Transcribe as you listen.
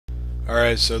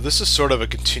Alright, so this is sort of a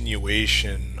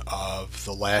continuation of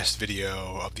the last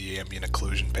video of the ambient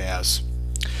occlusion pass,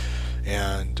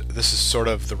 and this is sort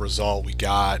of the result we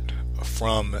got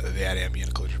from that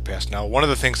ambient occlusion pass. Now, one of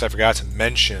the things I forgot to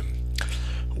mention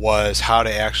was how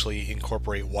to actually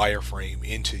incorporate wireframe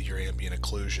into your ambient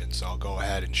occlusion, so I'll go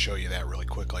ahead and show you that really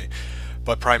quickly.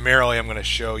 But primarily I'm going to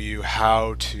show you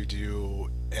how to do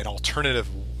an alternative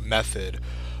method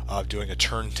of doing a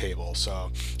turntable.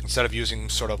 So instead of using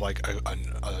sort of like a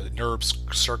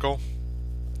NURBS circle,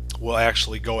 we'll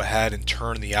actually go ahead and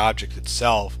turn the object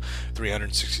itself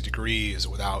 360 degrees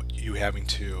without you having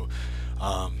to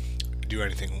do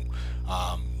anything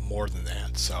more than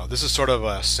that. So this is sort of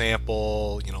a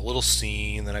sample, little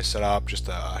scene that I set up, just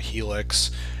a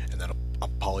helix and then a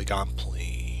polygon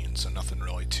plane, so nothing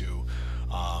really too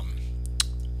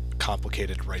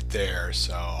complicated right there.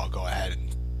 So I'll go ahead and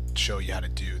show you how to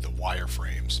do the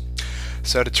wireframes.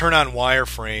 So to turn on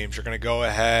wireframes, you're going to go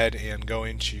ahead and go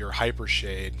into your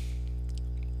hypershade,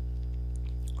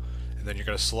 and then you're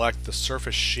going to select the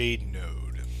surface shade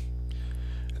node,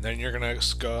 and then you're going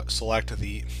to select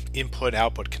the input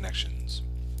output connections,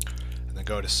 and then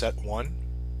go to set 1,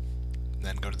 and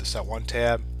then go to the set 1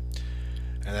 tab,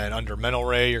 and then under mental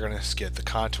ray you're going to get the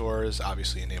contours,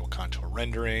 obviously enable contour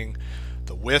rendering.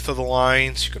 The width of the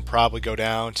lines you can probably go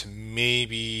down to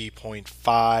maybe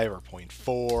 0.5 or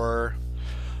 0.4.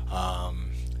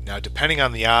 Now depending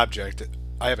on the object,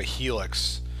 I have a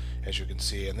helix as you can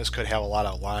see, and this could have a lot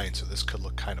of lines, so this could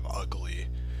look kind of ugly,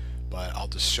 but I'll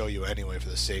just show you anyway for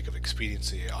the sake of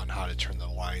expediency on how to turn the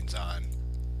lines on,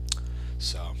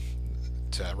 so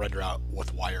to render out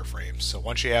with wireframes. So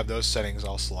once you have those settings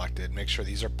all selected, make sure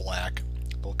these are black.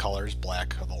 The color is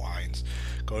black of the lines.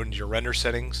 Go into your render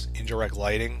settings, indirect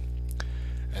lighting,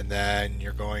 and then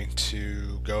you're going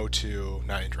to go to,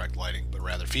 not indirect lighting, but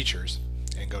rather features,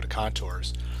 and go to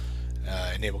contours.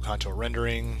 Enable contour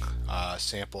rendering,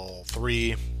 sample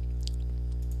 3,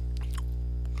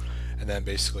 and then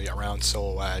basically around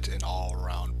silhouette and all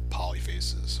around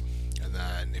polyfaces. And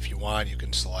then if you want, you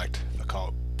can select the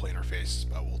planar face,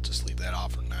 but we'll just leave that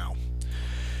off for now.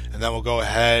 And then we'll go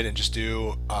ahead and just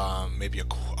do maybe a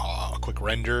quick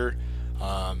render,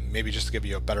 maybe just to give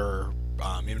you a better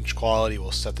image quality.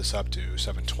 We'll set this up to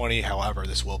 720. However,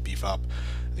 this will beef up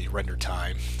the render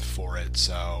time for it.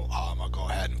 So I'll go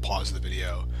ahead and pause the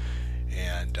video,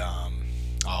 and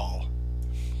I'll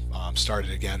start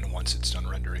it again once it's done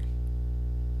rendering.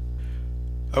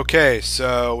 Okay,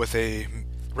 so with a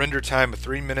render time of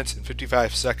 3 minutes and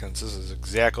 55 seconds, this is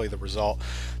exactly the result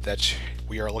that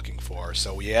we are looking for.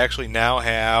 So we actually now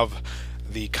have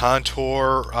the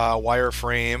contour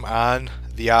wireframe on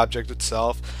the object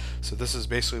itself. So this is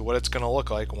basically what it's going to look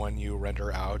like when you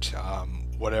render out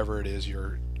whatever it is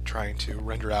you're trying to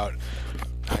render out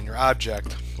on your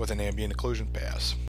object with an ambient occlusion pass.